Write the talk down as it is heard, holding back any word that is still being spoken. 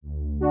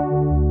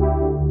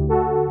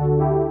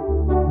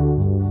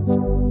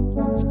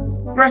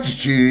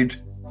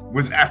Gratitude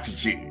with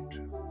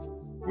Attitude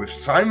with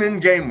Simon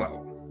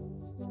Gainwell.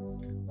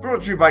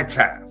 Brought to you by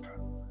TAP,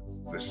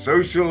 the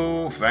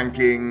social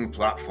thanking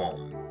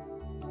platform.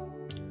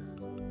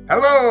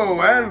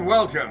 Hello and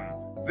welcome.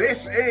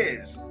 This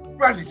is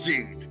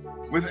Gratitude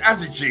with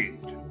Attitude.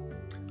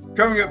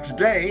 Coming up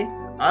today,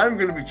 I'm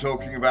going to be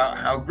talking about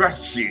how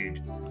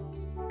gratitude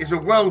is a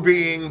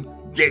well-being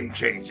game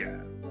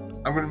changer.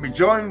 I'm going to be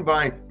joined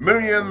by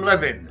Miriam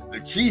Levin, the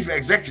Chief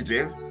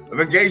Executive of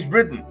Engage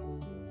Britain.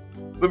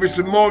 There'll be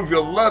some more of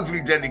your lovely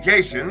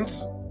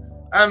dedications,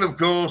 and of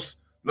course,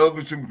 there'll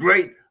be some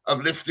great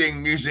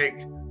uplifting music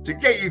to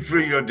get you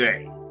through your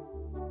day.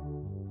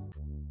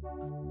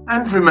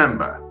 And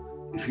remember,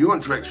 if you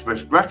want to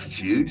express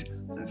gratitude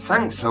and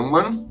thank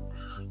someone,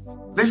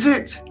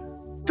 visit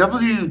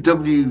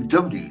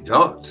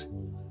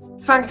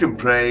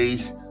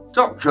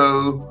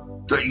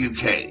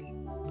www.thankandpraise.co.uk,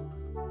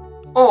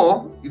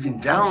 or you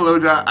can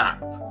download our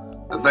app,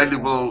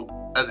 available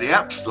at the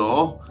App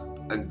Store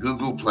and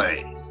Google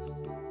Play.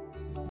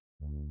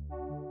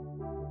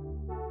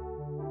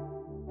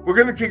 We're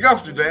going to kick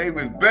off today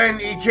with Ben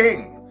E.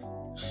 King,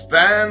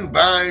 Stand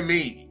By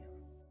Me.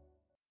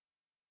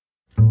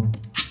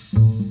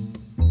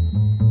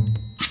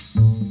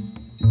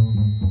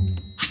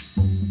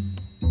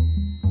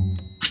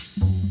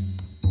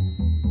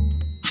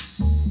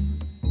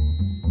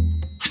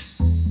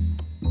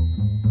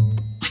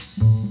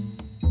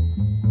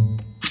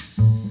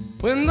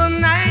 When the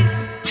night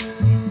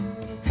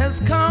has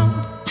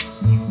come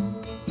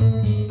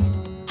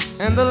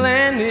and the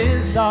land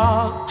is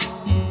dark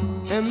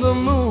and the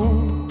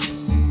moon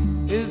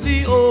is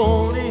the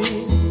only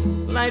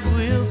light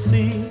we'll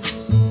see,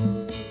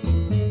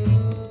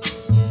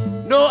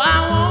 no,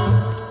 I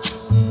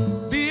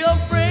won't be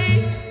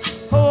afraid.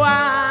 Oh,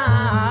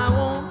 I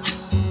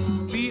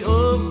won't be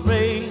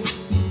afraid,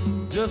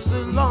 just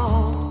as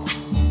long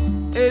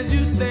as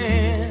you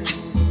stand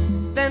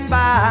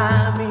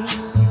by me.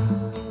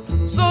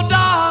 So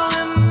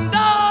darling,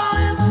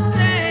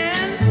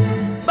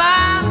 stand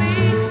by me.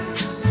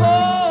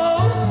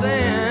 Oh,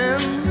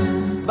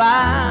 stand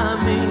by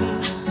me.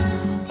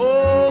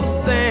 Oh,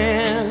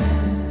 stand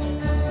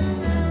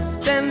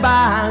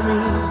by me.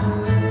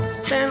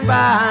 Stand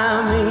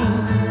by me.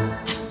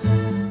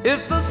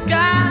 If the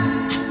sky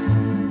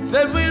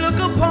that we look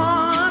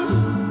upon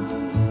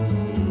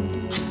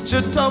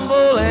should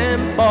tumble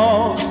and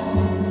fall,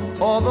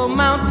 or the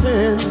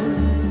mountain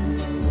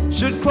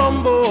should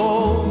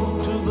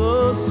crumble to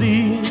the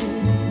sea,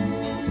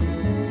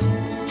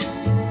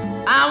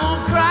 I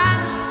won't cry,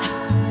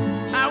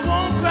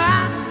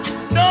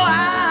 no,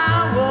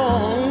 I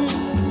won't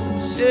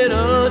shed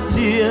a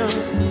tear,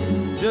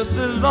 just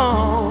as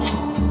long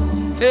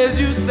as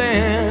you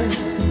stand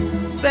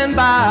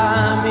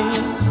by me.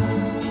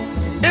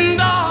 And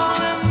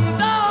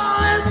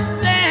darling,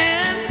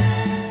 stand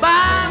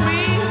by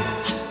me.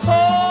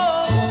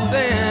 Oh,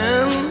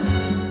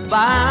 stand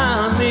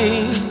by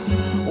me.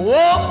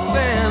 Oh,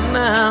 stand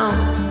now.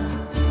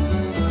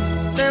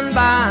 Stand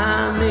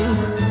by me.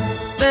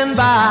 Stand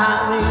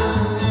by me.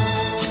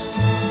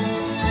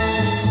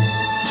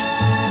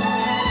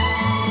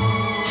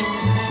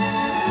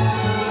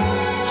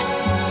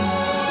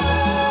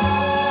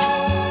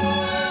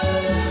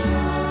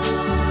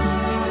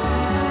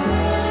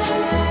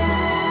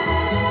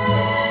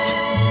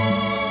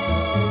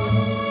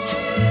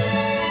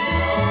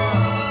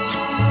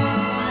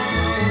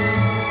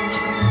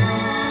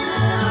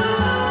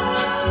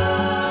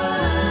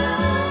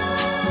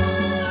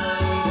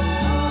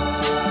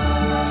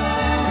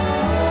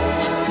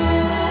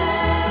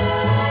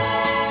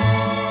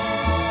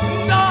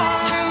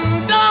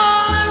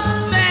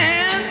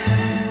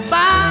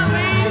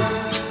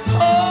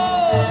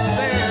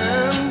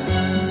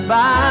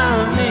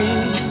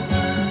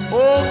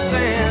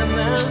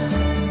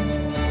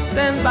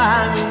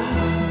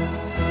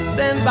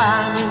 Stand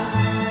by me.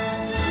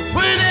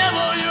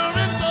 Whenever you're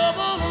in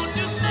trouble, won't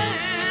you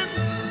stand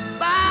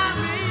by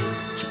me?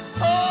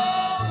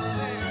 Oh,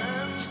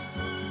 stand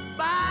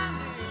by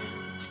me.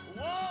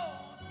 Whoa,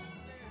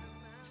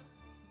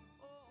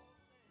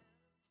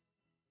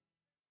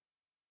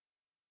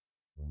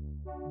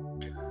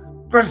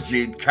 stand.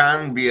 Gratitude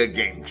can be a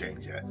game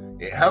changer.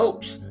 It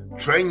helps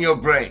train your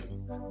brain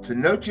to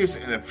notice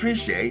and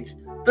appreciate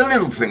the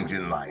little things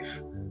in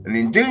life, and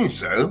in doing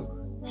so,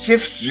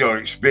 shifts your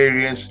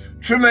experience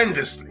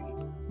tremendously,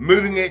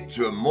 moving it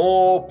to a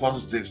more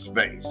positive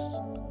space.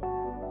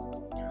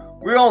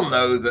 We all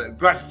know that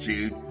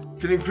gratitude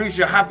can increase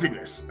your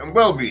happiness and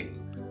well-being,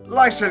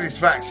 life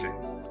satisfaction,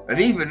 and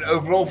even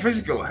overall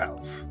physical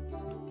health.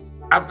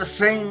 At the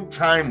same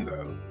time,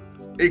 though,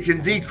 it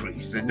can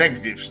decrease the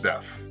negative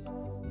stuff,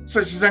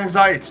 such as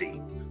anxiety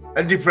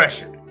and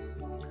depression.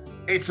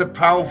 It's a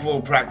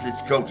powerful practice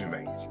to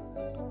cultivate,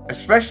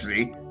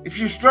 especially if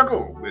you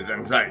struggle with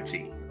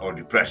anxiety or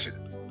depression.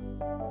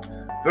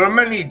 There are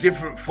many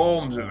different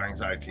forms of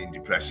anxiety and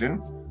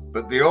depression,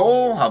 but they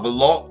all have a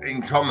lot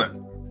in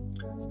common.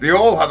 They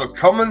all have a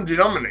common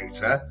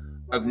denominator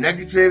of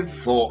negative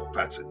thought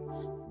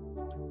patterns.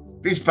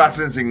 These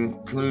patterns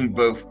include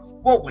both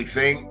what we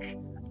think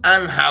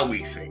and how we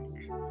think.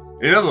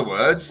 In other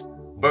words,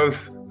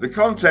 both the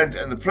content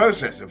and the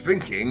process of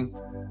thinking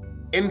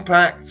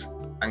impact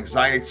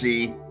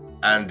anxiety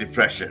and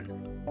depression.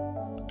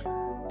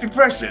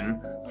 Depression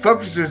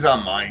focuses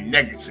our mind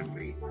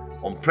negatively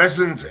on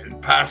present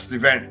and past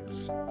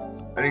events,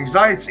 and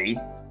anxiety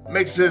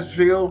makes us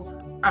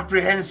feel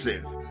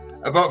apprehensive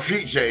about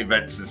future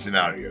events and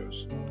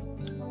scenarios.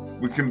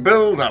 We can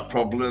build our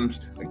problems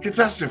and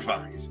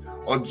catastrophize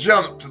or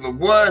jump to the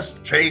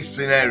worst case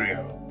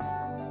scenario.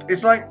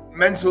 It's like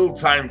mental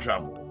time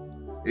travel.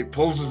 It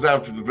pulls us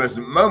out of the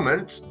present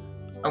moment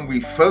and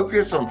we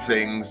focus on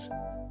things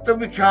that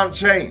we can't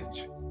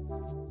change.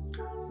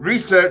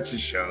 Research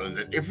has shown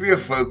that if we are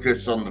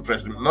focused on the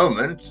present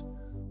moment,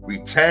 we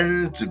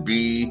tend to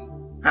be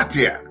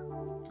happier,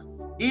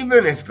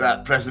 even if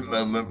that present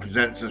moment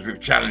presents us with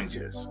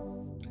challenges.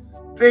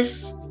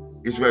 This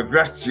is where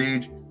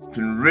gratitude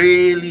can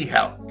really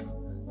help,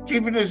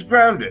 keeping us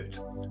grounded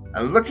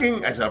and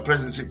looking at our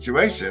present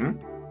situation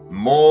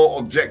more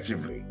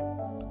objectively.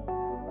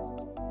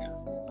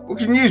 We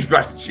can use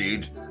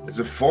gratitude as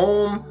a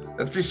form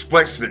of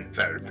displacement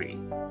therapy,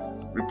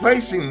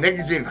 replacing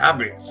negative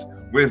habits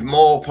with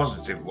more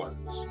positive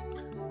ones.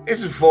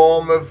 It's a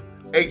form of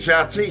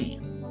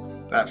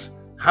HRT, that's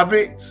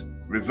habit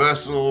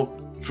reversal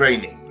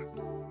training.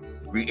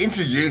 We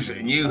introduce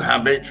a new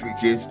habit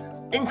which is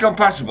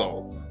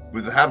incompatible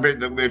with the habit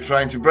that we're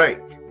trying to break.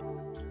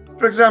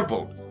 For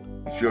example,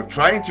 if you're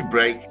trying to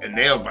break a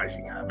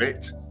nail-biting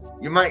habit,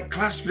 you might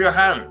clasp your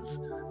hands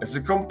as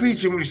a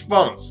competing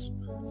response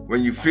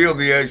when you feel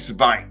the urge to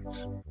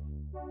bite.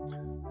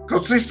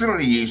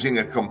 Consistently using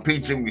a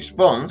competing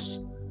response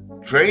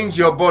trains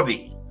your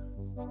body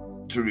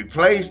to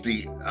replace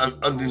the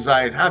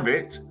undesired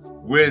habit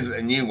with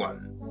a new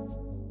one.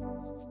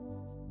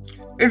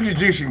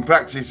 Introducing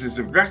practices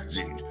of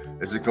gratitude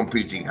as a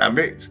competing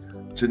habit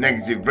to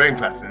negative brain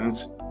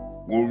patterns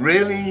will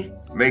really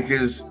make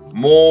us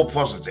more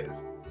positive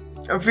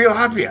and feel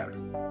happier.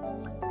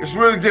 It's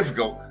really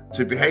difficult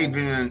to behave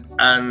in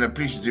an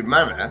appreciative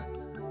manner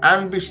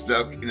and be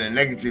stuck in a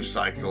negative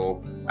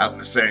cycle at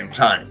the same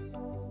time.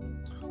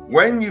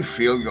 When you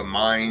feel your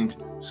mind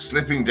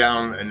slipping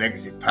down a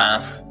negative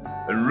path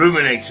and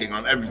ruminating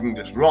on everything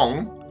that's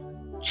wrong,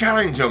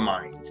 challenge your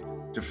mind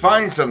to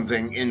find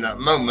something in that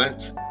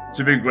moment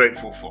to be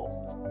grateful for.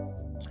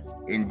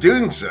 In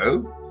doing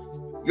so,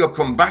 you're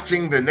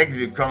combating the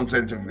negative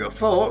content of your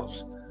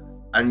thoughts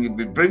and you'll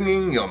be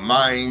bringing your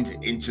mind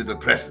into the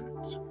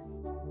present.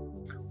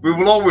 We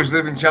will always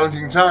live in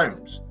challenging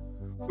times.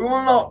 We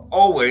will not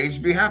always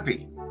be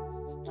happy.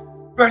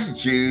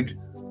 Gratitude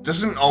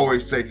doesn't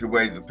always take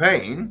away the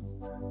pain.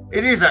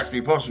 It is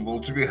actually possible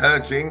to be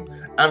hurting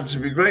and to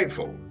be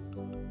grateful.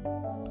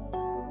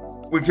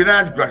 We can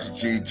add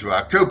gratitude to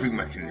our coping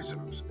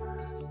mechanisms,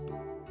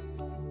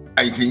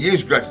 and you can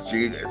use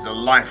gratitude as a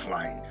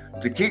lifeline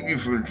to keep you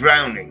from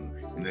drowning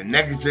in the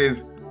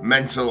negative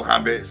mental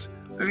habits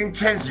that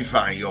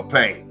intensify your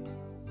pain.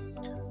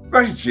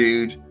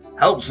 Gratitude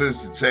helps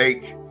us to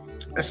take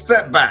a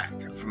step back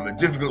from a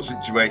difficult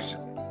situation.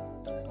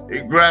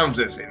 It grounds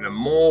us in a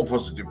more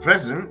positive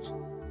present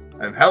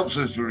and helps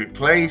us to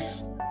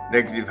replace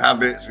negative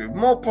habits with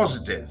more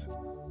positive,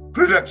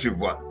 productive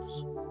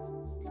ones.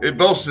 It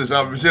bolsters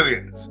our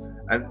resilience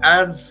and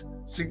adds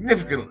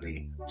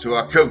significantly to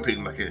our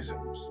coping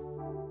mechanisms.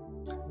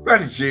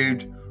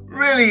 Gratitude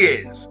really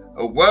is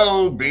a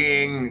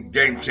well-being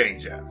game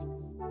changer.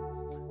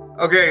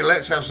 Okay,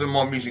 let's have some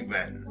more music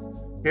then.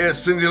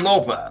 Here's Cyndi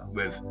Lauper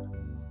with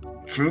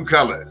True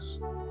Colors.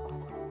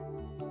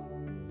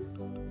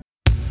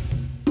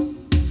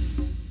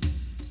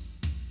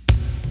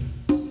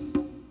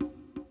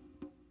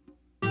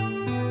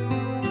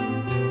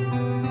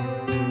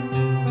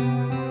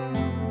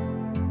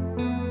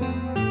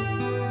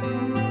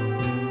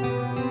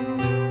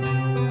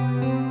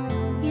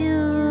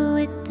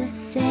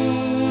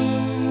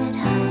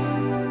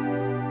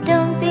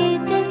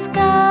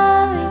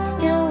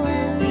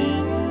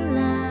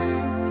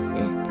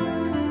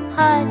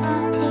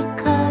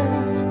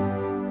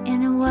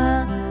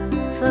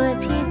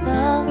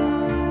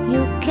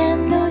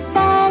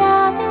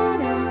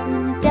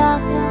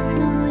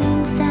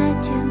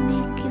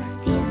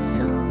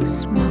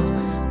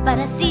 But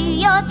I see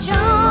your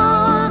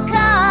true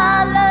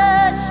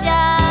colors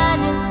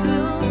shining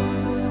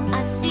through.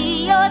 I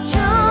see your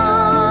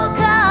true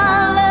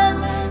colors,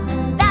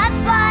 and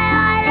that's why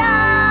I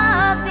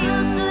love you.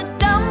 So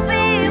don't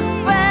be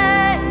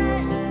afraid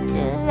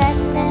to let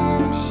them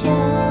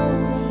show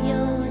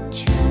your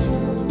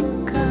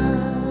true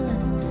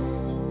colors.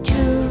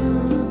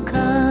 True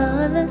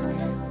colors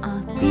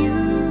are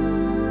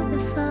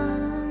beautiful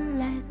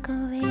like a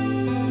rainbow.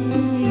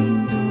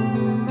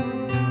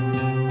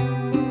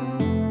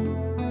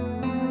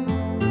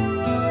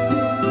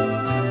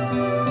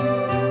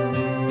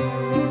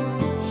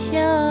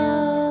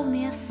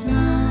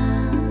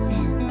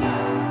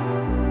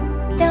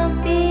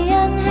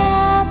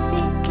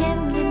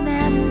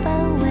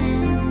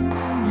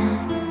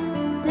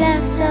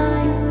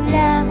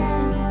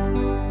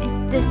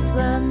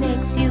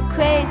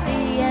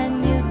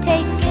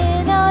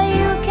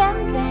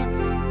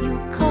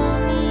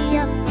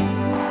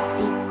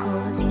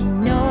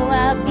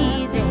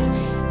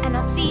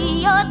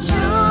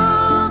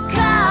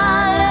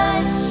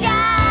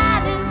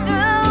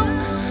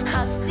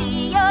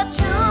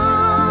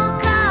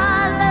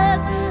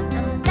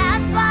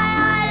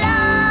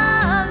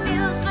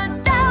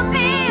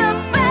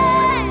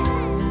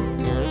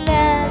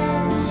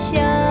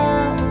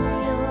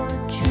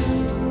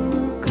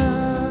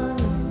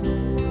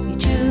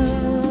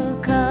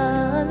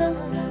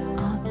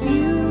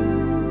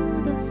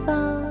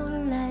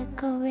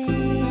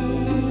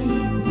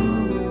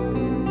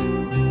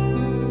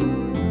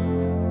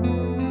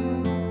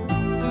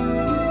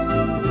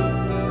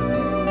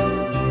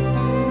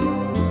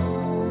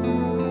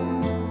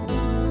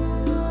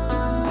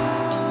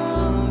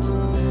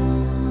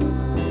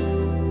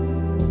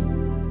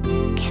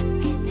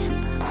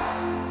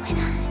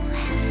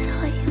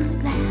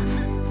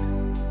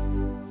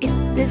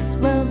 this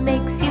world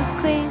makes you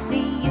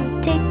crazy, you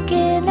take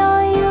it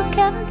or you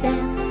can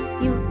bear.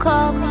 You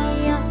call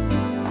me up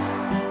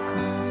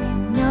because you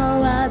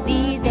know I'll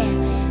be there,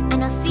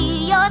 and I'll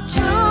see your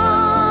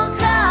true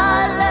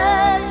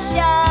colors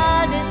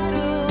shining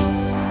through.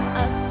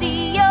 I'll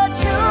see your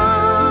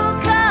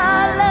true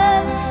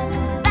colors,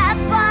 and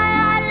that's why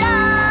I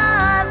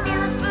love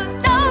you. So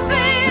don't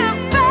be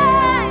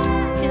afraid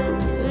to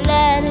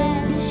let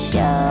it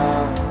show.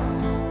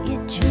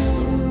 Your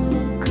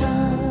true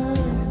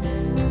colors,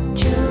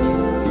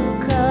 true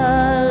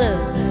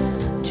colors,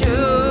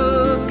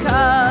 true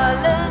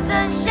colors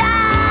are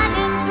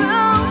shining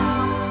through.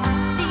 I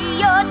see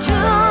your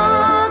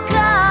true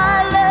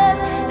colors,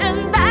 and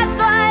that's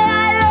why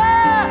I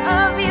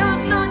love you.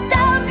 So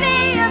don't be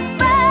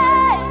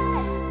afraid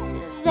to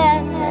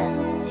let them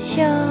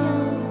show.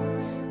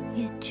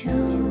 Your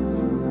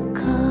true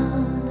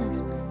colors,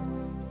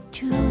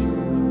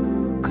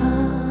 true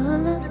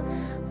colors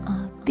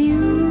are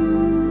beautiful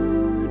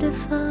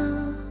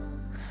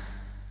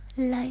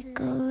like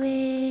a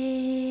rainbow.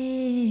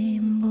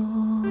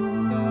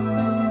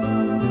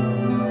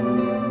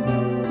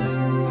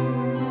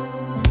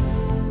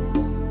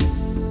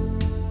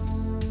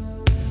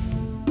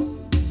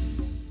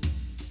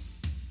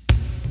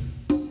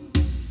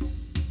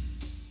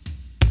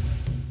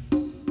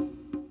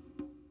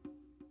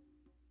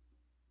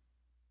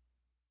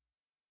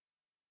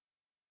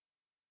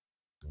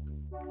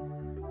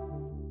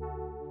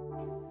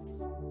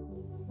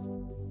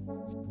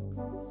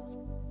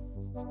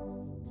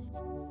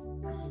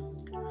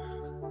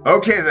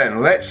 Okay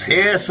then, let's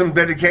hear some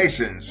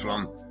dedications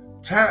from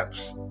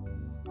Taps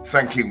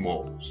Thanking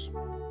Walls.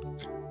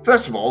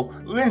 First of all,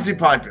 Lindsay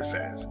Piper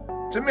says,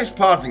 to Miss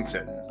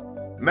Partington,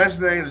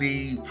 Mesney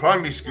Lee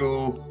Primary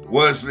School,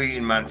 Worsley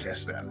in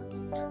Manchester.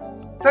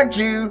 Thank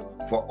you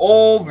for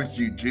all that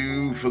you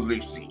do for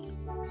Lucy,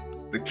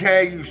 the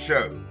care you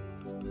show,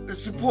 the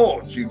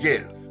support you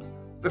give,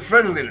 the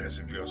friendliness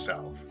of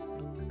yourself,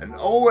 and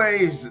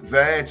always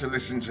there to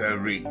listen to her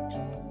read.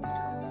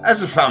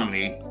 As a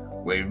family,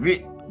 we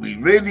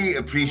really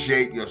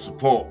appreciate your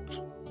support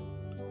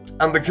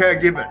and the care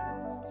given,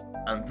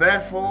 and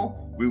therefore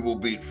we will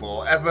be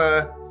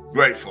forever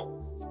grateful.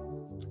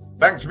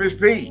 Thanks, Miss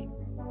P.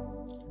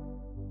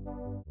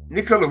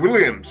 Nicola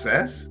Williams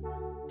says,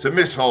 to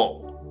Miss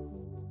Hall,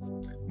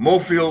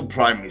 Moorfield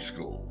Primary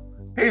School,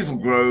 Hazel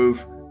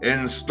Grove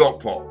in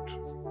Stockport.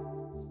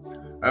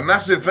 A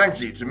massive thank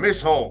you to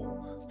Miss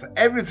Hall for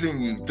everything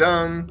you've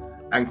done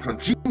and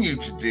continue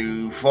to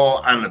do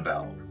for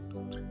Annabelle,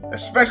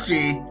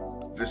 especially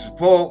the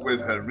support with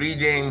her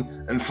reading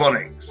and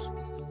phonics.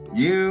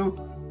 You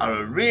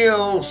are a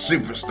real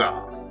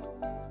superstar.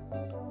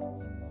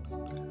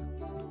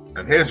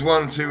 And here's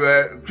one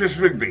to Chris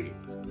Rigby,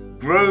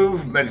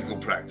 Grove Medical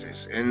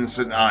Practice in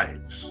St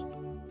Ives.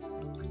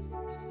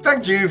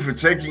 Thank you for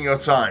taking your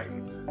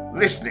time,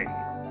 listening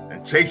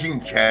and taking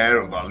care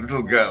of our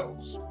little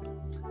girls.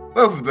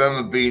 Both of them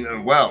have been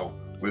unwell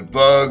with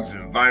bugs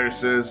and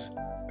viruses,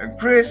 and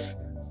Chris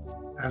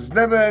has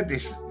never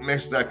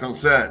dismissed their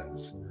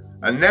concerns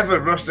and never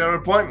rushed their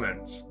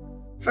appointments.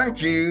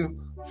 Thank you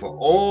for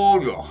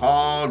all your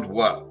hard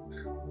work.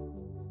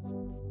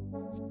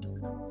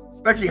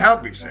 Becky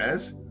Halby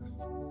says,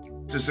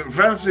 to St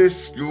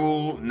Francis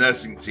School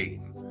nursing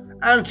team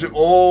and to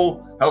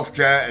all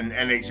healthcare and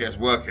NHS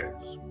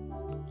workers.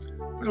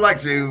 We'd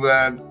like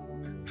to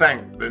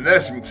thank the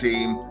nursing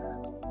team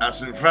at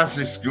St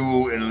Francis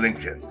School in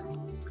Lincoln.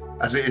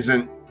 As it is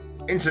an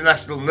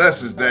International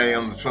Nurses Day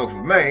on the 12th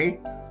of May,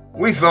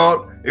 we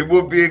thought it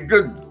would be a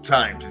good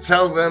time to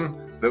tell them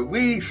that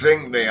we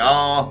think they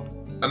are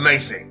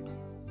amazing.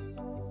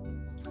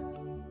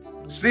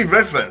 Steve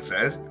Redfern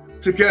says,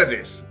 to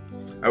Curtis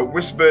at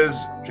Whispers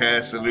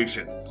Care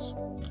Solutions.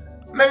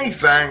 Many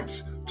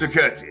thanks to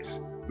Curtis,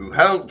 who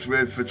helped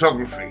with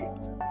photography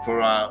for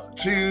our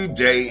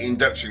 2-day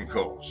induction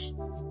course.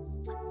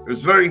 It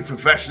was very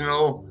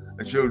professional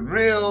and showed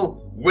real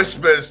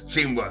Whispers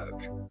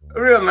teamwork,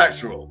 a real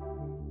natural.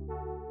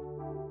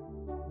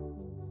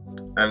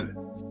 And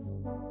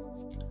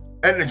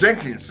Edna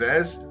Jenkins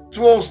says,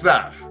 to all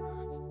staff,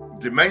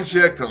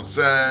 Dementia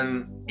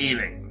Concern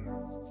Ealing.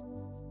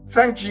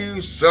 Thank you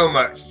so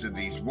much to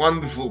these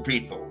wonderful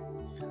people.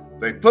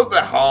 They put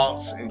their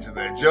hearts into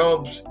their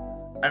jobs,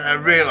 and I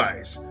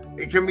realize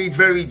it can be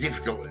very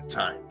difficult at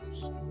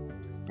times.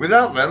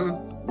 Without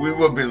them, we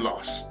will be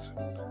lost,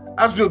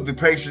 as will the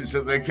patients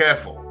that they care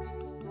for.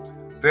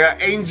 They are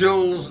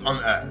angels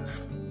on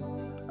earth,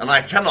 and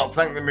I cannot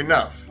thank them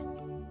enough.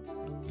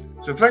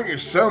 So thank you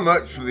so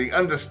much for the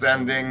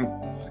understanding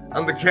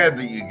and the care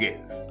that you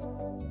give.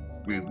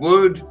 We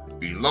would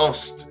be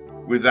lost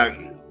without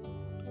you.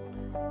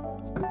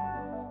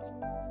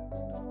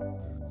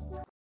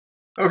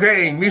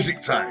 Okay,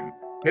 music time.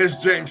 Here's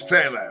James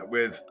Taylor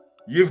with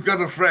You've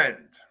Got a Friend.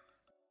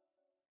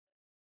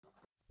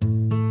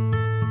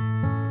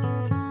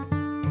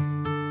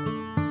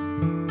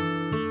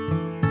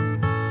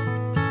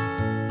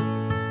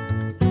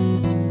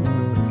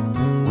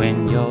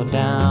 When you're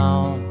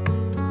down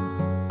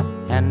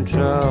and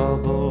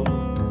trouble,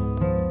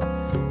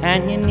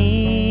 and you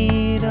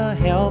need a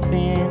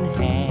helping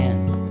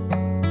hand,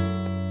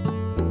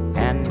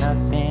 and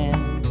nothing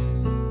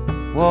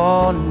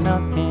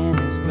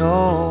is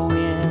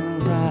going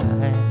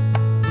right.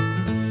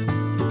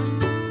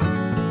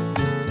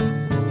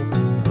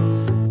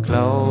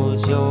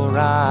 Close your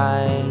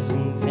eyes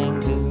and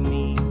think of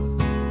me,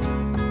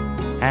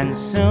 and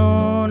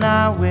soon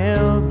I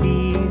will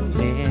be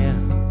there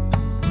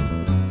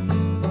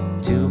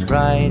to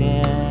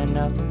brighten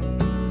up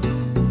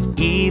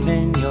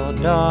even your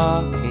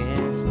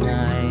darkest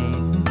night.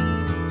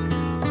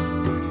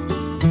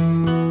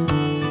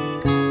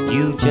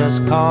 You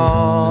just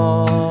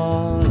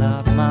call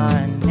up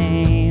my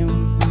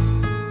name,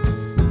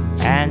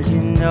 and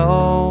you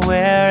know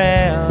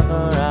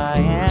wherever I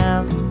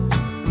am,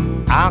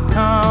 I'll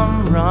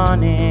come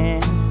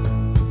running.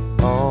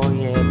 Oh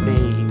yeah,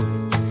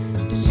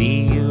 baby, to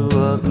see you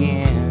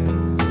again.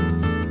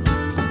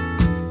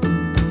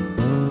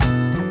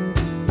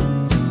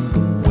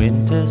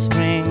 Winter,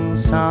 spring,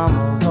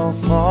 summer or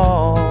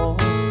fall,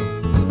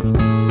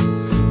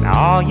 now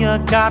all you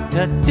got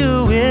to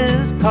do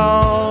is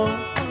call,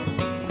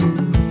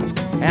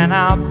 and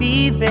I'll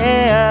be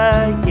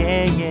there,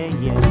 yeah, yeah,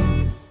 yeah.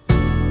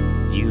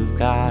 You've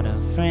got a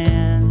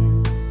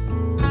friend.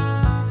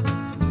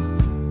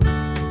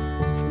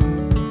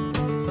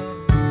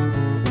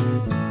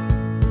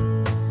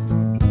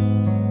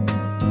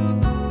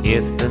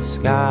 If the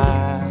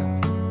sky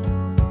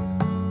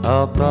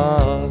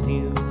above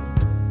you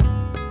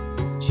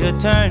should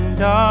turn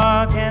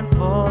dark and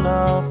full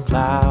of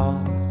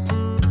clouds,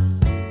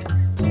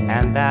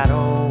 and that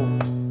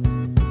old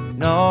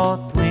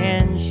north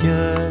wind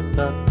should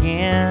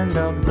begin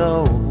to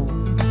blow,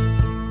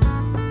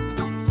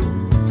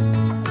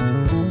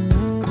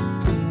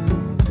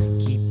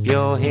 keep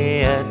your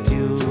head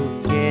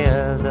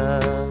together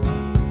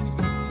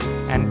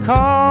and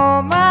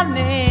call my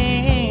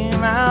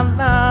name out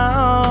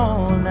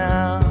loud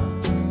now.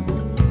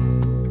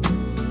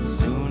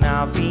 Soon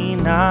I'll be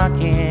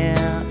knocking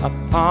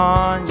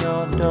upon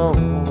your door.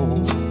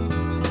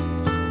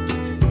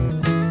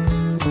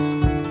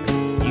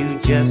 You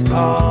just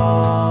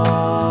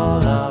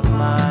call up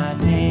my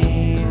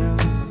name,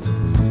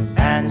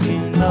 and you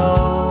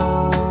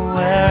know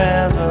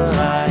wherever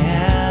I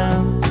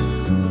am,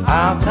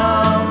 I'll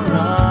come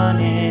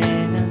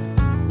running.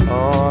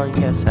 Oh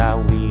yes, I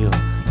will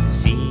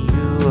see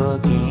you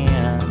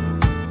again.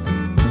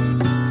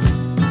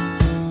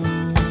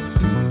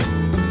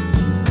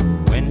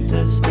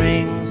 Winter,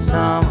 spring,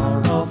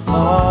 summer or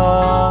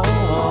fall,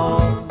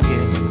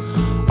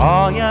 yeah.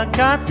 All you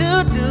got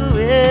to do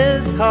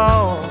is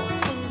call,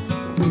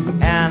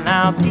 and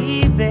I'll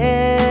be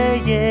there,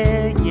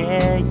 yeah,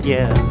 yeah,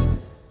 yeah.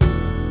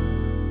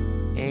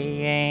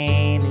 Hey,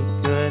 ain't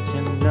it good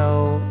to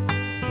know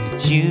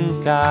that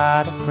you've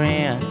got a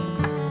friend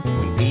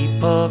when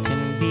people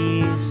can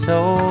be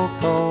so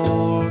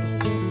cold?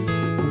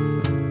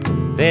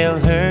 They'll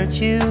hurt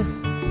you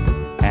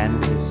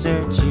and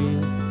desert you.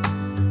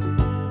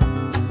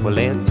 Well,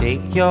 they'll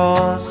take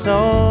your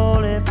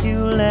soul if you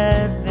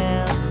let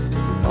them.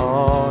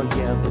 Oh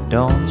yeah, but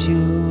don't you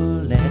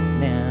let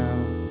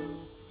them.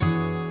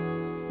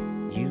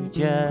 You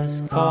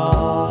just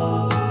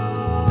call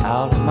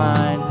out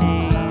my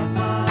name,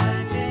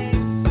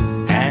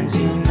 and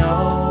you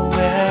know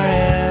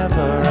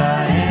wherever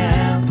I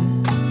am,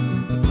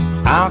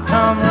 I'll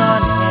come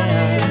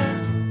running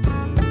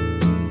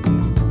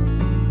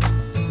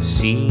to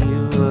see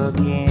you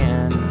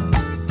again.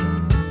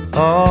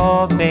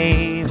 Oh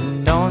baby,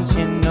 don't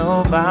you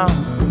know about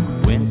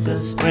winter,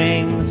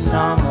 spring,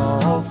 summer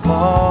or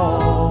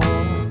fall?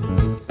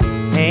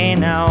 Hey,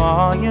 now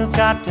all you've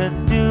got to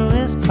do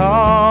is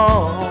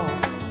call.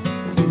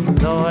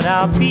 Lord,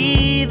 I'll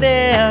be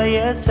there,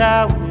 yes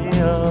I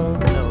will.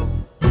 No,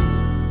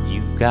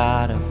 you've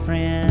got a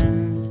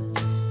friend.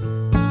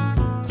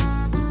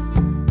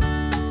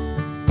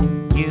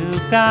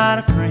 You've got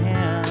a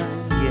friend,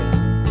 yeah.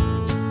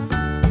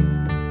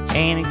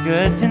 Ain't it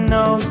good to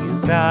know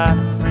you've got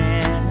a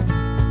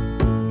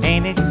friend?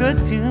 Ain't it good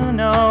to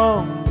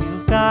know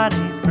you've got a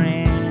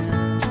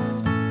friend?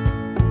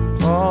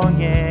 Oh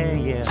yeah,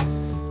 yeah,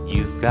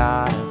 you've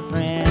got a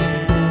friend.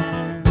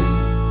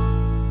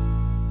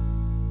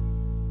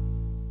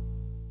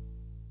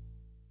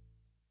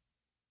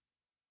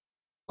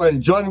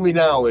 And joining me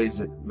now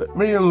is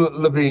Miriam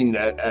Levine,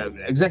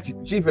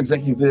 Chief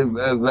Executive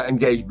of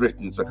Engage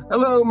Britain. So,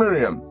 hello,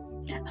 Miriam.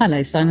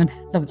 Hello, Simon.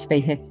 Lovely to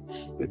be here.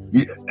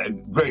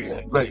 Great.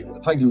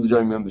 Thank you for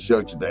joining me on the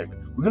show today.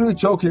 We're going to be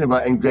talking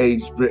about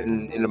Engage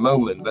Britain in a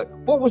moment, but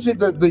what was it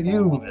that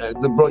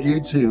brought you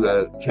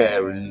to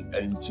care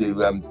and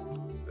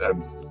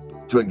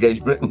to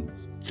Engage Britain?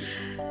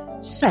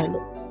 So,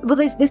 well,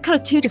 there's kind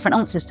of two different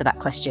answers to that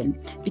question,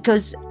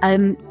 because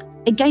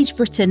Engage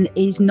Britain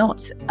is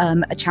not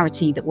a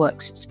charity that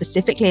works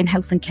specifically in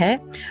health and care,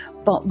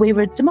 but we're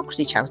a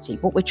democracy charity.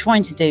 What we're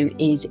trying to do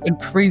is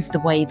improve the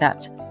way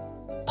that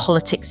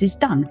politics is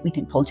done. We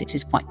think politics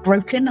is quite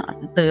broken.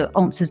 The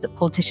answers that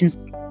politicians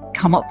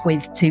come up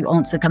with to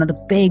answer kind of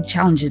the big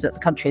challenges that the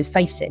country is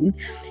facing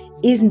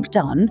isn't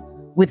done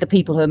with the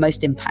people who are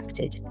most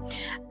impacted.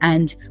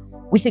 And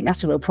we think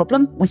that's a real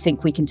problem. We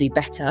think we can do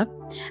better.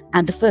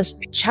 And the first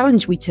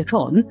challenge we took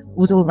on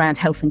was all around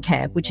health and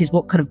care, which is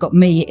what kind of got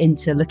me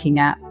into looking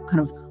at kind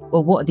of,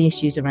 well, what are the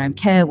issues around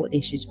care? What are the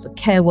issues for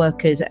care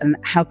workers? And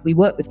how can we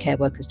work with care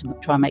workers to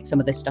try and make some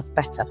of this stuff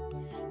better?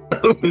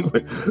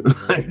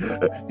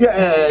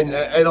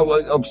 And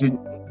obviously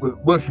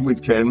working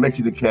with care and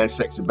making the care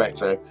sector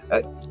better,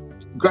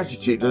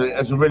 gratitude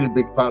has a really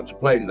big part to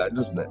play in that,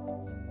 doesn't it?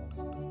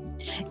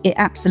 It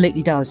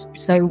absolutely does.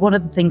 So one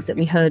of the things that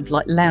we heard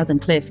like loud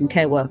and clear from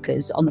care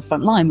workers on the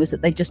front line was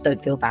that they just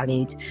don't feel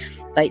valued.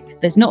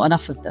 There's not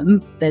enough of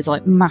them. There's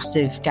like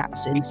massive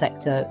gaps in the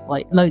sector,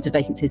 like loads of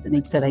vacancies that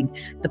need filling.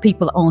 The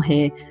people that are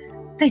here,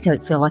 they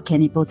don't feel like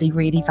anybody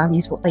really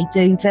values what they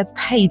do. They're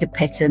paid a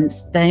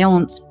pittance. They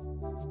aren't,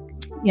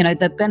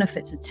 their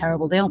benefits are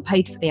terrible. They aren't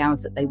paid for the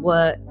hours that they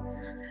work.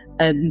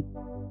 And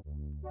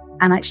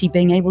actually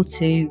being able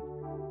to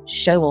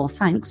show our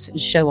thanks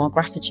and show our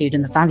gratitude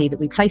and the value that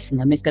we place in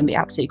them is going to be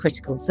absolutely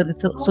critical. So the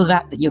sort of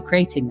app that you're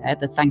creating there,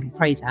 the Thank and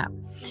Praise app,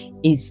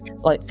 is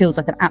feels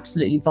like an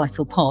absolutely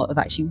vital part of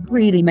actually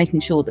really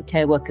making sure that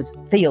care workers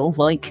feel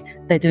like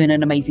they're doing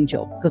an amazing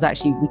job, because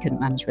actually we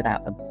couldn't manage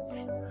without them.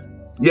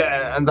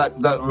 Yeah, and that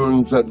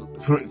runs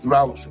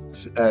throughout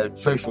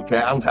social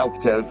care and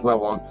healthcare as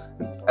well, on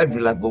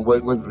every level,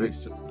 whether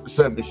it's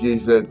service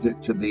user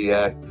to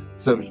the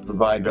service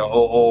provider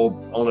or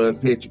on a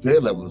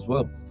peer-to-peer level as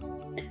well.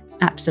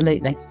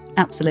 Absolutely.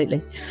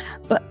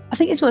 But I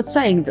think it's worth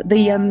saying that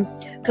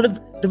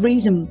the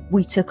reason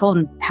we took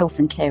on health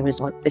and care as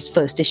like this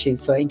first issue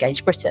for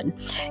Engage Britain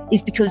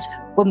is because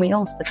when we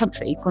asked the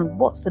country,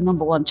 what's the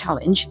number one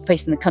challenge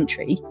facing the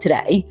country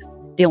today,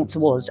 the answer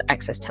was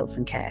access to health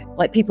and care.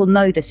 Like, people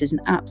know this is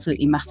an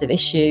absolutely massive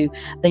issue.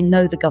 They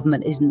know the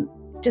government isn't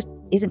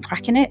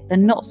cracking it. They're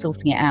not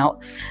sorting it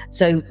out.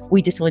 So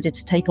we decided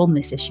to take on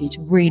this issue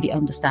to really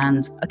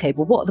understand, okay,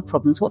 well, what are the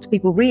problems? What do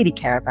people really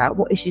care about?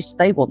 What issues do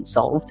they want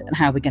solved, and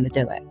how are we going to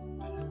do it?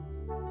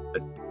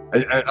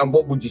 And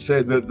what would you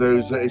say that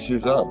those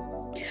issues are?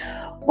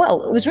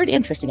 Well, it was really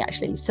interesting,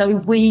 actually. So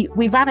we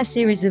ran a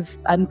series of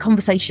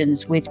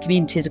conversations with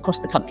communities across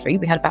the country.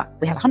 We had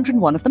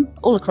 101 of them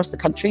all across the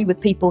country,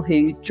 with people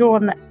who draw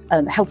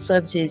on health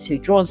services, who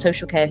draw on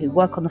social care, who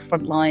work on the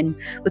front line,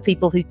 with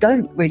people who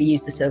don't really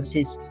use the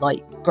services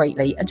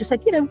greatly, and just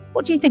said,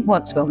 what do you think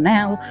works well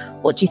now?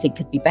 What do you think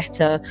could be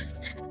better?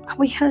 And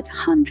we heard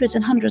hundreds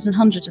and hundreds and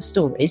hundreds of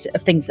stories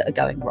of things that are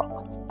going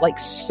wrong, like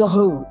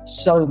so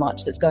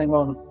much that's going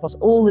wrong across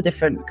all the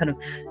different kind of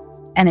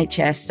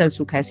NHS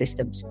social care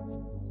systems.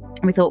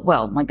 And we thought,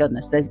 well, my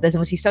goodness, there's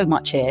obviously so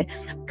much here.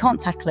 Can't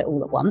tackle it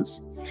all at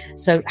once.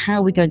 So how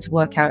are we going to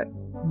work out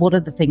what are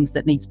the things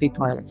that need to be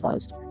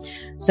prioritised?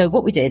 So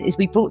what we did is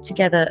we brought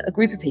together a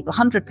group of people,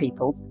 100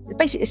 people,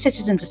 basically a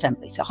citizens'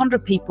 assembly. So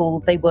 100 people,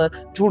 they were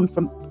drawn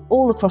from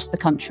all across the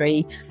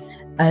country.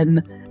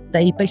 We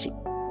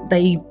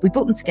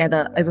brought them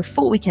together over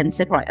 4 weekends,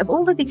 said, right, of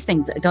all of these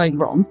things that are going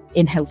wrong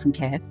in health and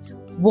care,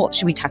 what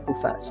should we tackle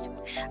first?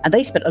 And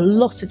they spent a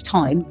lot of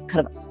time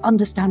kind of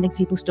understanding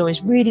people's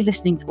stories, really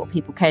listening to what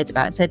people cared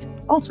about, and said,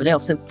 ultimately,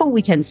 after 4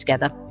 weekends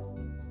together,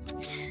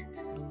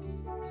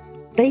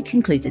 they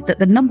concluded that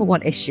the number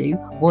one issue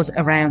was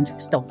around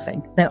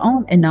staffing. There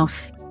aren't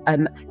enough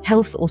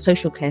health or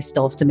social care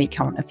staff to meet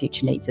current and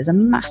future needs. There's a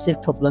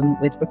massive problem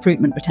with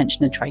recruitment,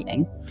 retention and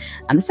training.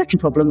 And the second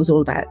problem was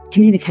all about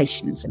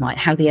communications and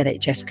how the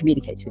NHS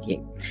communicates with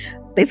you.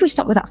 But if we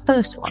start with that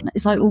first one,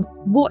 it's well,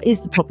 what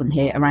is the problem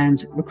here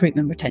around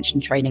recruitment,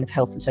 retention, training of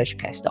health and social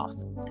care staff?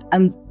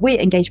 And we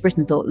at Engage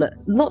Britain thought, look,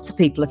 lots of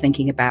people are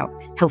thinking about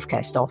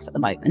healthcare staff at the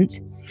moment.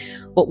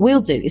 What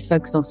we'll do is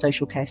focus on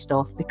social care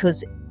staff,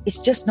 because it's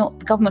just not,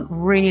 the government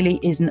really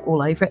isn't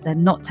all over it. They're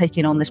not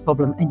taking on this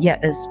problem. And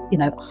yet there's,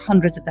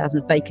 hundreds of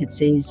thousands of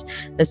vacancies.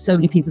 There's so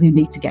many people who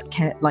need to get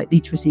care,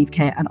 need to receive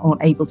care, and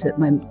aren't able to at the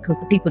moment because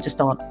the people just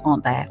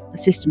aren't there. The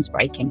system's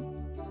breaking.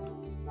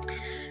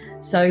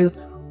 So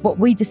what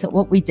we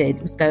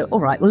did was go, all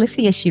right, well, if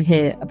the issue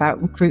here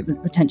about recruitment,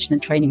 retention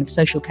and training of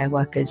social care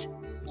workers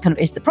kind of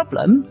is the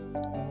problem,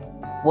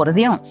 what are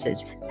the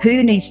answers?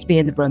 Who needs to be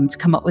in the room to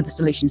come up with the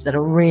solutions that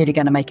are really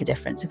going to make a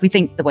difference? If we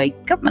think the way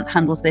government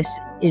handles this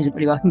isn't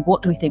really working,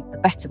 what do we think the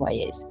better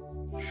way is?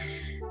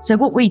 So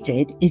what we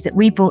did is that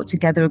we brought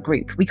together a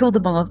group. We called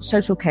them our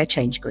Social Care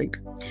Change Group.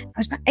 It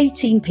was about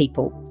 18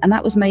 people, and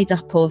that was made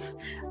up of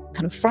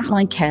kind of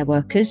frontline care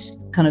workers,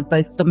 kind of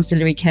both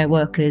domiciliary care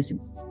workers who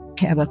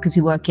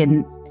work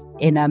in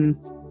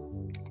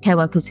care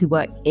workers who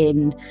work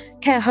in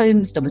care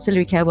homes,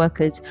 domiciliary care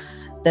workers.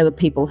 There were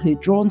people who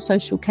draw on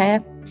social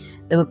care.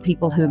 There were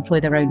people who employ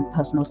their own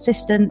personal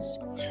assistants.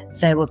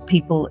 There were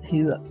people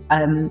who,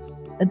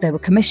 there were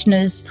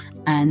commissioners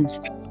and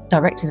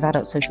directors of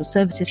adult social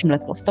services from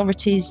local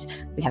authorities.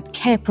 We had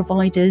care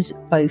providers,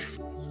 both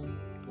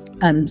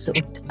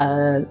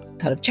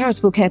kind of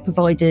charitable care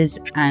providers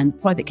and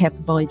private care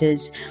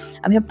providers,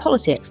 and we had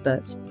policy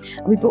experts.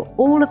 And we brought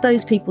all of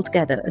those people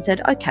together and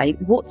said, okay,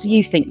 what do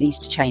you think needs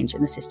to change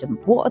in the system?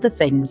 What are the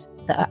things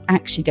that are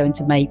actually going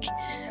to make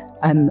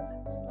kind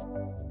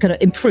of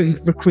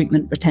improve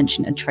recruitment,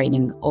 retention and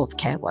training of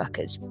care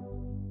workers?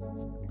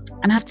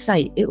 And I have to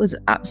say, it was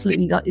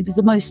absolutely, it was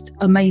the most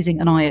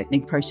amazing and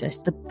eye-opening process.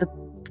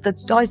 The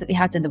guys that we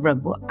had in the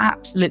room were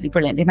absolutely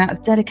brilliant. The amount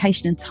of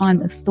dedication and time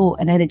and thought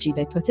and energy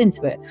they put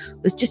into it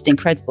was just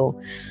incredible.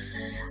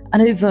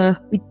 And we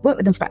worked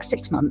with them for about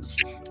 6 months.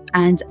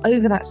 And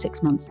over that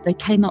 6 months, they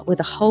came up with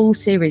a whole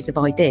series of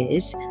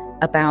ideas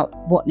about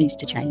what needs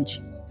to change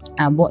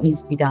and what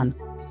needs to be done.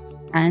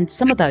 And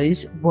some of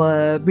those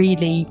were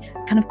really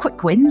kind of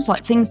quick wins,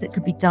 like things that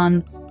could be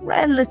done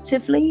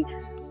relatively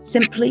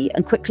simply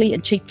and quickly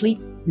and cheaply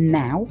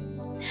now.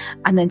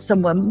 And then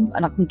some were,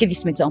 and I can give you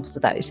some examples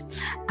of those.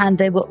 And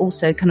there were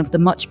also kind of the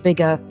much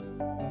bigger,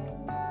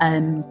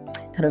 kind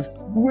of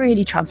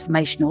really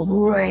transformational,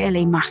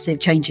 really massive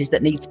changes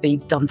that need to be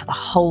done for the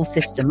whole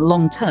system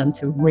long term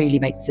to really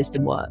make the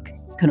system work,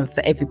 kind of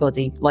for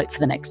everybody, like for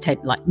the next 10,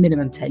 like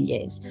minimum 10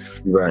 years.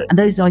 Right. And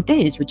those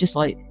ideas were just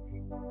like,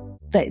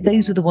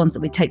 those were the ones that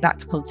we take back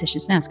to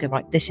politicians now to go,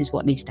 right, this is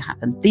what needs to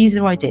happen. These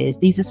are ideas,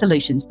 these are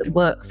solutions that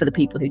work for the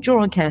people who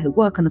draw on care, who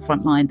work on the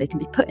front line. They can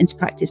be put into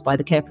practice by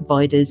the care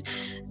providers.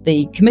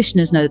 The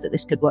commissioners know that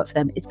this could work for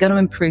them. It's going to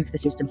improve the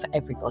system for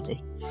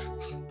everybody.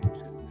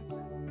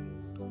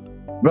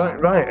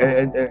 Right.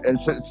 And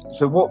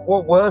so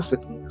what were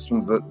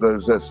some of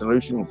those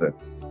solutions then?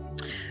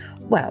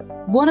 Well,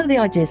 one of the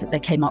ideas that they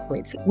came up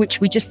with, which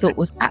we just thought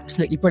was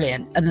absolutely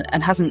brilliant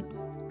and hasn't,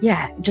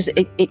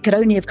 it could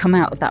only have come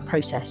out of that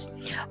process,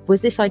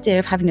 was this idea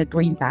of having a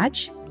green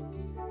badge.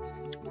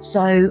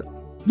 So,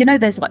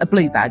 there's like a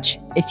blue badge.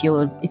 If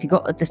you've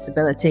got a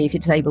disability, if you're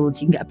disabled,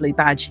 you can get a blue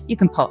badge. You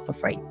can park for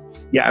free.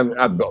 Yeah,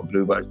 I've got a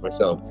blue badge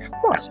myself.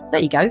 Right,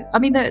 there you go. I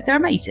mean, they're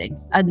amazing,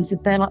 and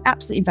they're like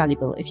absolutely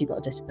invaluable if you've got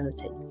a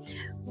disability.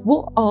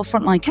 What our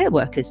frontline care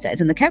workers said,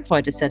 and the care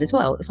providers said as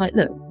well, it's like,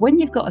 look, when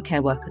you've got a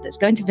care worker that's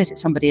going to visit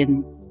somebody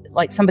in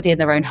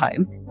their own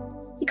home,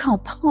 you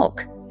can't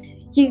park.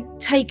 You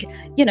take,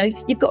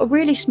 you've got a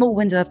really small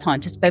window of time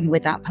to spend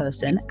with that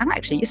person, and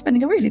actually you're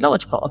spending a really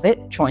large part of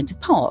it trying to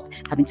park,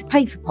 having to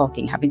pay for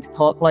parking, having to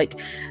park like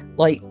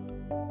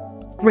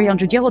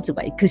 300 yards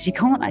away because you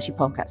can't actually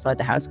park outside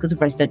the house because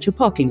of residential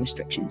parking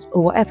restrictions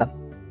or whatever.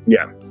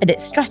 Yeah. And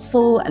it's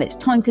stressful and it's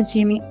time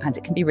consuming and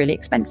it can be really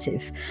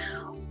expensive.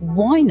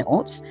 Why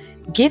not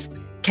give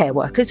care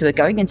workers who are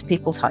going into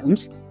people's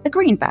homes a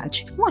green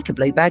badge, like a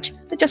blue badge,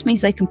 that just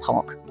means they can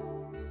park?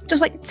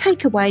 Just like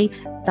take away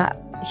that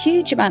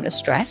huge amount of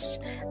stress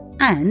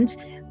and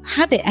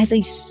have it as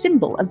a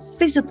symbol, a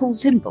visible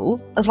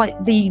symbol of like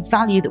the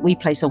value that we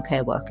place on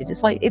care workers.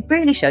 It's like, it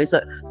really shows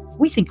that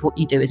we think what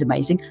you do is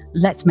amazing.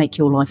 Let's make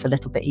your life a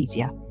little bit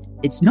easier.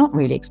 It's not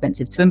really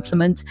expensive to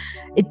implement.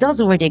 It does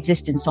already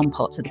exist in some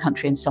parts of the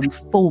country in some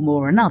form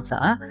or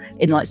another.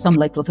 In like some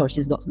local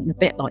authorities have got something a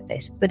bit like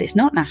this, but it's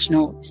not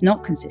national, it's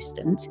not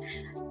consistent.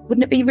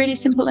 Wouldn't it be really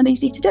simple and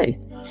easy to do?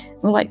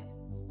 We're like,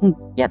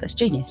 yeah, that's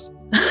genius.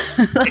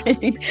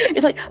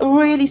 It's like a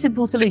really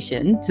simple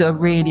solution to a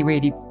really,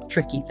 really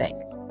tricky thing.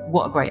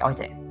 What a great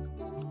idea.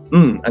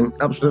 And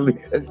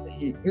absolutely.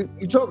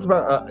 You talked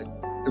about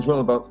as well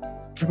about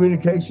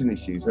communication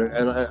issues,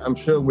 and I'm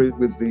sure with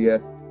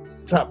the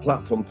TAP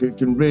platform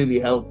can really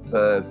help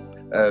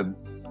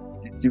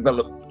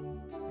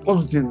develop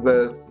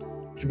positive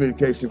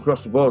communication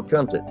across the board,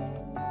 can't it?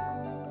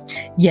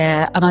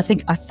 Yeah, and I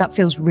think that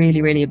feels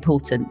really, really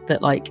important,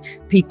 that like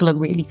people are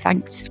really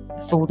thanked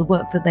for the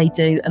work that they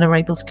do and are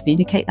able to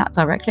communicate that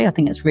directly. I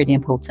think it's really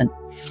important.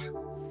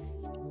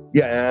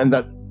 Yeah, and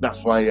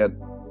that's why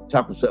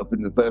TAP was set up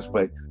in the first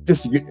place,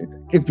 just to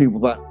give people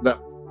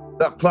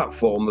that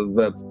platform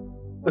of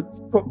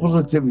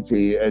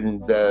positivity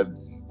and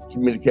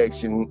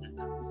communication,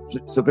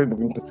 so people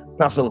can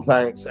pass on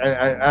thanks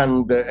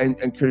and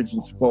encourage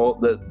and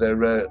support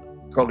their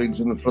colleagues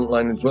in the front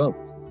line as well.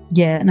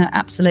 Yeah, no,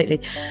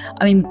 absolutely.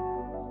 I mean,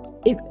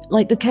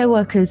 like the care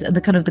workers and the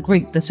kind of the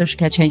group, the social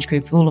care change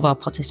group, all of our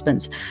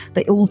participants,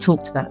 they all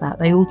talked about that.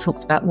 They all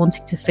talked about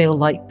wanting to feel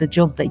like the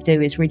job they do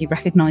is really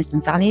recognised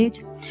and valued.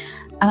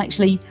 And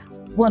actually,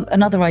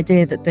 another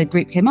idea that the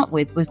group came up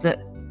with was that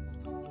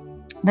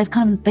there's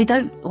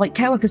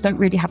care workers don't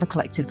really have a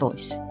collective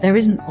voice. There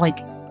isn't like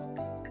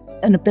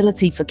an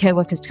ability for care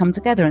workers to come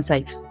together and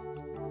say,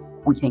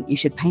 we think you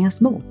should pay us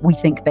more. We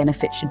think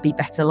benefits should be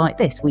better like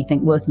this. We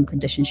think working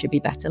conditions should be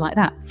better like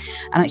that.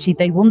 And actually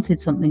they wanted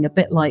something a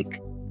bit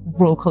like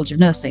Royal College of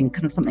Nursing,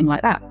 kind of something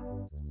like that,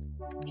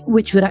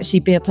 which would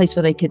actually be a place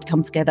where they could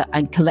come together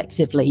and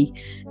collectively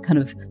kind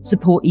of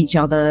support each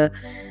other,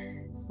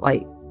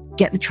 like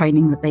get the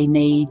training that they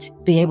need,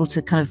 be able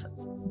to kind of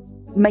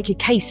make a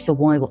case for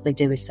why what they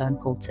do is so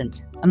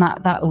important. And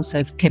that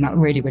also came out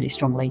really, really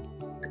strongly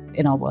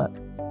in our work.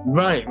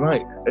 Right.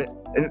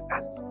 And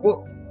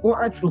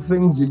what actual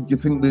things do you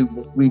think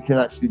that we can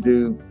actually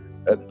do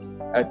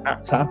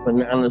at TAP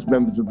and as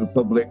members of the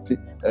public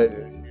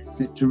to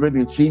to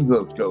really achieve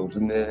those goals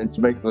and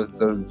to make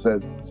those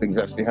things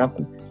actually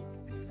happen?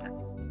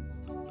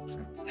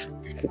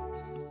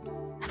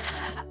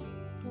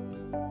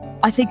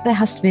 I think there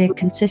has to be a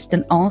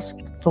consistent ask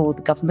for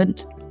the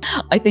government.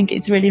 I think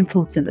it's really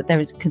important that there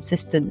is a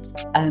consistent,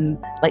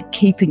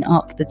 keeping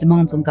up the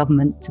demands on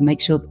government to make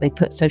sure that they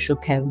put social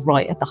care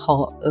right at the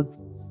heart of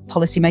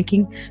policy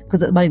making.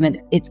 Because at the moment,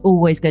 it's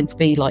always going to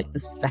be like the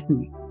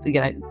second,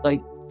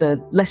 the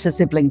lesser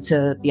sibling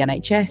to the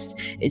NHS.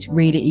 It's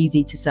really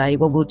easy to say,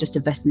 well, we'll just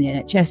invest in the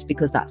NHS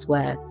because that's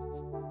where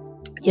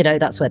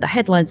the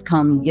headlines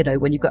come.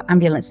 When you've got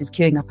ambulances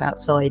queuing up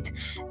outside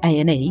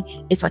A&E,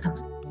 it's like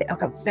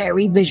a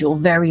very visual,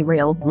 very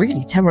real,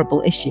 really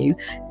terrible issue.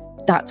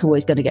 That's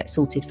always going to get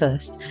sorted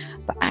first.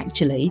 But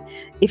actually,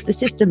 if the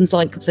systems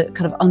that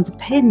kind of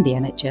underpin the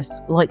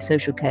NHS, like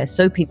social care,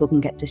 so people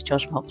can get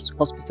discharged from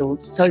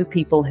hospitals, so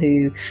people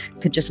who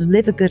could just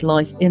live a good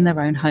life in their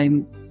own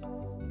home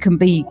can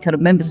be kind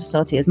of members of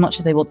society as much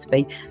as they want to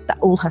be, that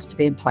all has to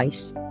be in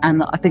place.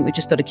 And I think we've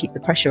just got to keep the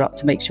pressure up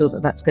to make sure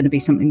that that's going to be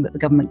something that the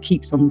government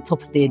keeps on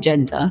top of the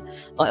agenda,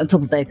 on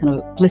top of their kind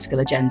of political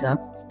agenda,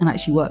 and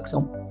actually works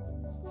on.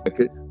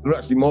 There are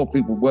actually more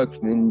people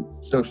working in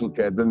social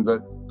care than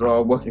there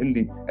are working in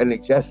the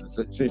NHS.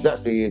 So it's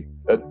actually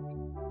a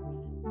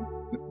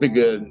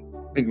bigger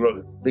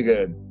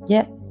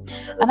yeah,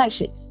 and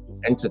actually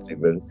entity.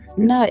 Really.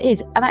 No, it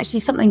is, and actually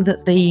something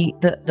that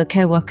the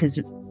care workers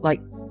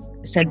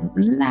said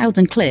loud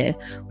and clear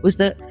was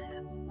that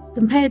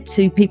compared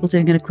to people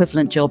doing an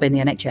equivalent job in the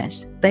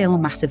NHS, they are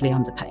massively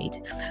underpaid.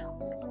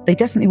 They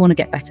definitely want to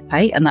get better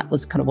pay, and that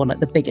was kind of one of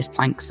the biggest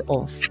planks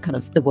of kind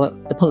of the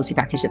policy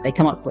package that they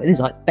come up with, is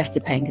like better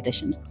paying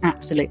conditions.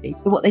 Absolutely.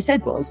 But what they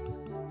said was,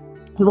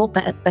 we want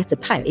better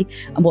pay,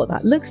 and what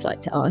that looks like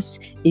to us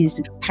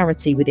is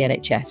parity with the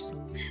NHS.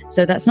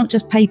 So that's not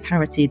just pay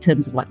parity in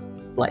terms of like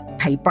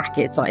pay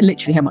brackets, like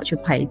literally how much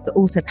you're paid, but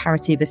also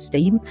parity of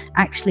esteem,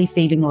 actually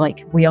feeling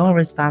like we are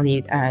as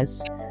valued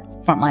as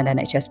frontline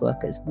NHS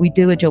workers. We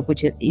do a job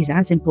which is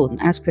as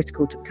important, as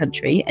critical to the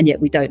country, and yet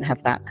we don't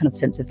have that kind of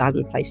sense of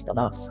value placed on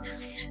us.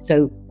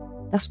 So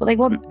that's what they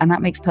want, and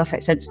that makes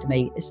perfect sense to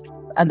me.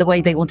 And the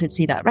way they wanted to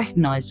see that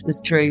recognised was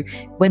through,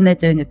 when they're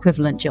doing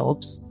equivalent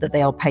jobs, that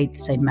they are paid the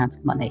same amount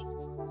of money.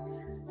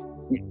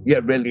 Yeah,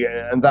 really,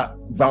 and that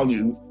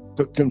value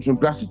comes from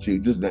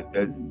gratitude, doesn't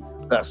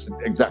it? That's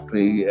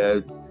exactly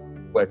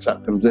where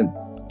TAP comes in.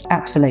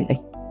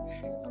 Absolutely.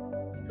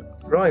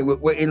 Right,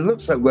 well, it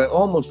looks like we're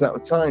almost out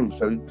of time,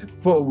 so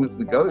before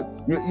we go,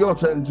 your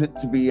turn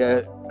to be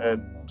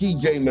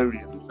DJ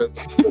Miriam. So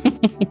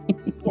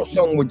what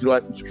song would you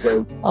like me to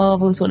play? Oh,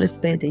 I've always wanted to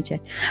be a DJ.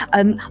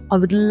 I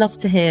would love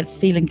to hear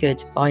Feeling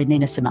Good by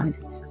Nina Simone.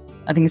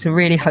 I think it's a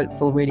really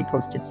hopeful, really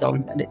positive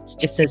song, and it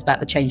just says about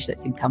the change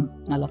that can come,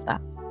 and I love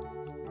that.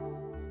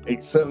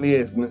 It certainly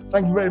is. And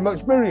thank you very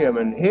much, Miriam,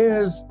 and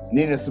here's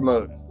Nina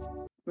Simone.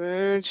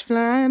 Birds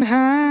flying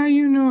high,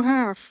 you know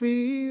how I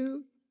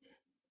feel.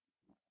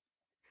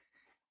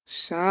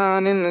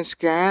 Sun in the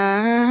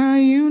sky,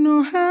 you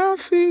know how I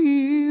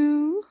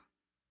feel.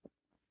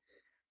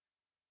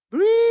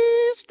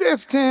 Breeze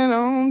drifting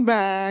on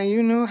by,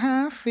 you know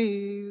how I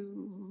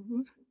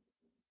feel.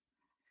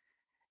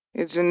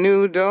 It's a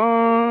new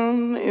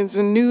dawn, it's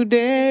a new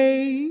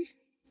day.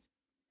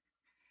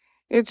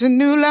 It's a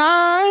new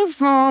life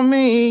for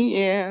me,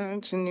 yeah.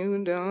 It's a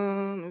new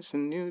dawn, it's a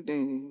new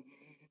day.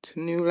 It's a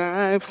new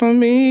life for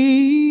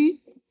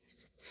me.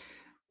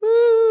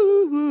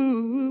 Ooh,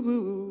 ooh,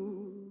 ooh.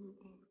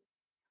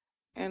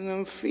 And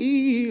I'm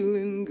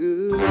feeling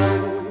good.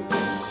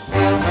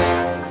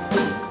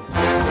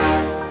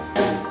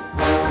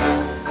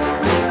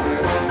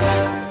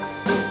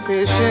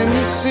 Fish in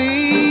the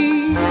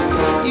sea,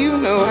 you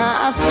know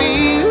how I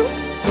feel.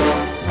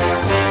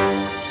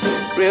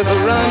 River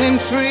running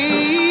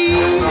free,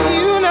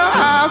 you know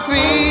how I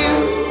feel.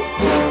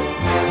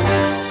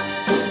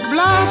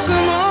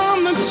 Blossom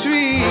on the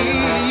tree,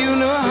 you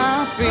know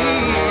how I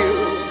feel.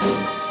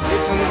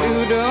 It's a new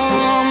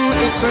dawn,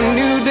 it's a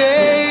new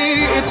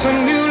day, it's a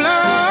new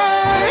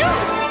life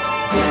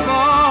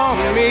for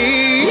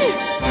me,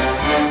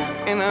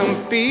 and I'm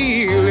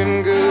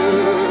feeling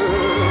good.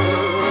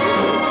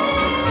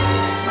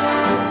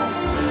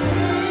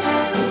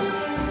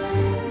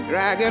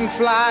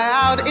 Dragonfly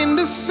out in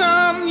the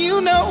sun,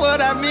 you know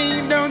what I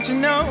mean, don't you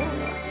know?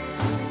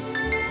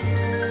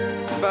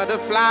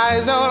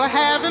 Butterflies all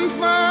having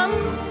fun,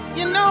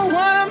 you know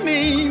what I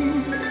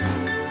mean.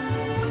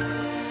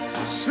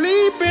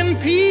 Sleep in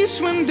peace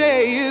when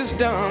day is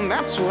done,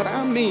 that's what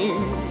I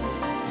mean.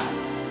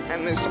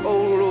 And this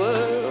old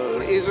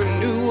world is a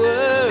new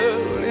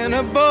world and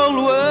a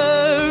bold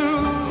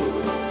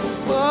world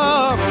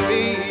for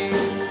me.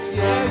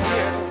 Yeah,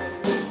 yeah.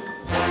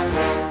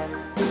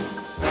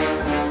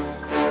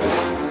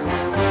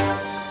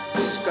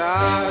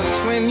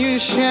 Stars, when you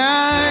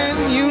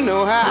shine, you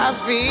know how I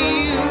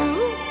feel.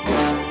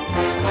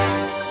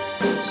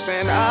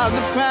 Scent of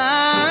the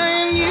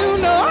pine, you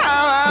know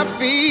how I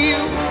feel.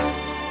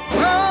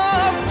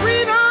 Oh,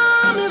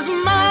 freedom is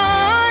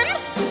mine,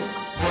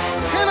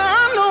 and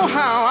I know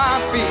how I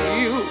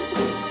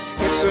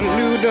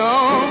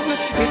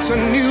It's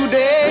a new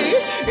day.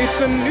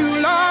 It's a new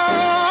life.